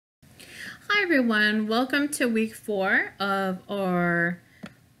Hi everyone, welcome to week 4 of our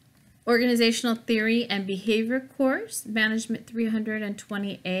Organizational Theory and Behavior course, Management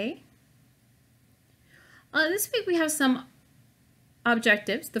 320A. This week we have some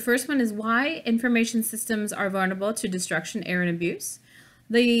objectives. The first one is why information systems are vulnerable to destruction, error, and abuse.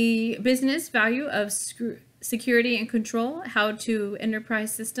 The business value of security and control, how to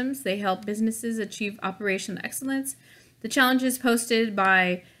enterprise systems, they help businesses achieve operational excellence. The challenges posted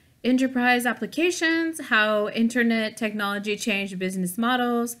by enterprise applications, how internet technology changed business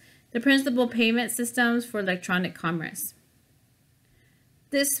models, the principal payment systems for electronic commerce.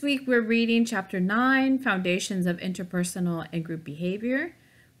 This week we're reading Chapter 9, Foundations of Interpersonal and Group Behavior.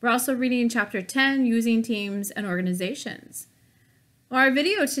 We're also reading Chapter 10, Using Teams and Organizations. Our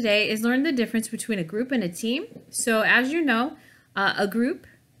video today is learn the difference between a group and a team. So as you know, a group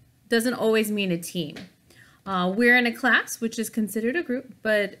doesn't always mean a team. We're in a class, which is considered a group,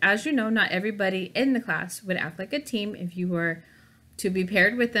 but as you know, not everybody in the class would act like a team if you were to be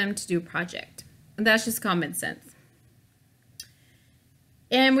paired with them to do a project. And that's just common sense.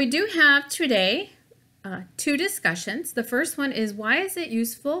 And we do have today 2 discussions. The first one is, why is it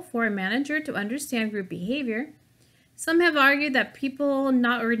useful for a manager to understand group behavior? Some have argued that people,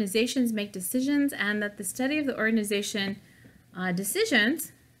 not organizations, make decisions, and that the study of the organization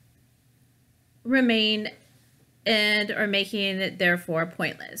decisions remain and are making it therefore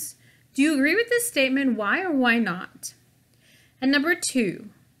pointless. Do you agree with this statement? Why or why not? And number 2,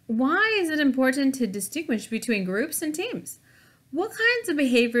 why is it important to distinguish between groups and teams? What kinds of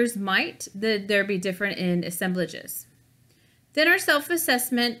behaviors might there be different in assemblages? Then our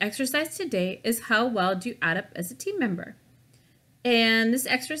self-assessment exercise today is, how well do you add up as a team member? And this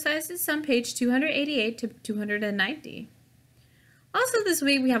exercise is on page 288 to 290. Also this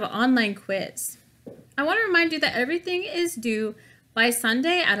week we have an online quiz. I want to remind you that everything is due by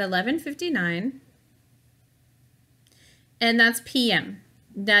Sunday at 11:59, and that's p.m.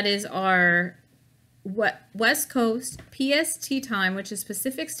 That is our West Coast PST time, which is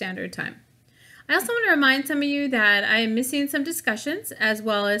Pacific Standard Time. I also want to remind some of you that I am missing some discussions as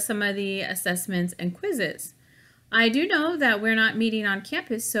well as some of the assessments and quizzes. I do know that we're not meeting on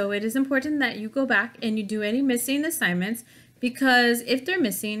campus, so it is important that you go back and you do any missing assignments, because if they're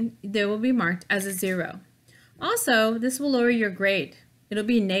missing, they will be marked as a 0. Also, this will lower your grade. It'll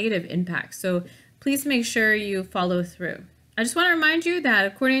be negative impact, so please make sure you follow through. I just want to remind you that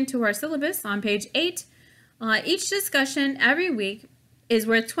according to our syllabus on page 8, each discussion every week is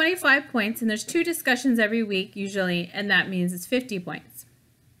worth 25 points, and there's 2 discussions every week usually, and that means it's 50 points.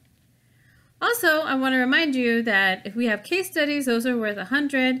 Also, I want to remind you that if we have case studies, those are worth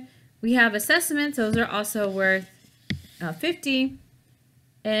 100. We have assessments, those are also worth 50,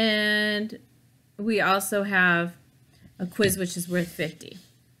 and we also have a quiz which is worth 50.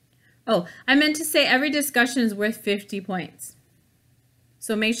 Oh, I meant to say every discussion is worth 50 points.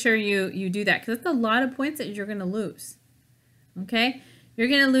 So make sure you do that, because that's a lot of points that you're going to lose. Okay? You're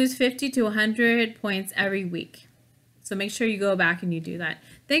going to lose 50 to 100 points every week. So make sure you go back and you do that.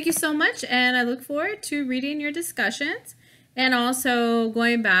 Thank you so much, and I look forward to reading your discussions and also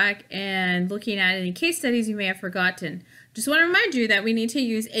going back and looking at any case studies you may have forgotten. Just want to remind you that we need to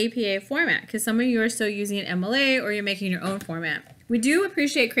use APA format, because some of you are still using MLA or you're making your own format. We do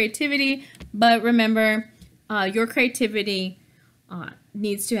appreciate creativity, but remember, your creativity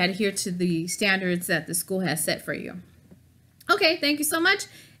needs to adhere to the standards that the school has set for you. Okay, thank you so much,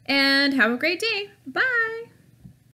 and have a great day. Bye.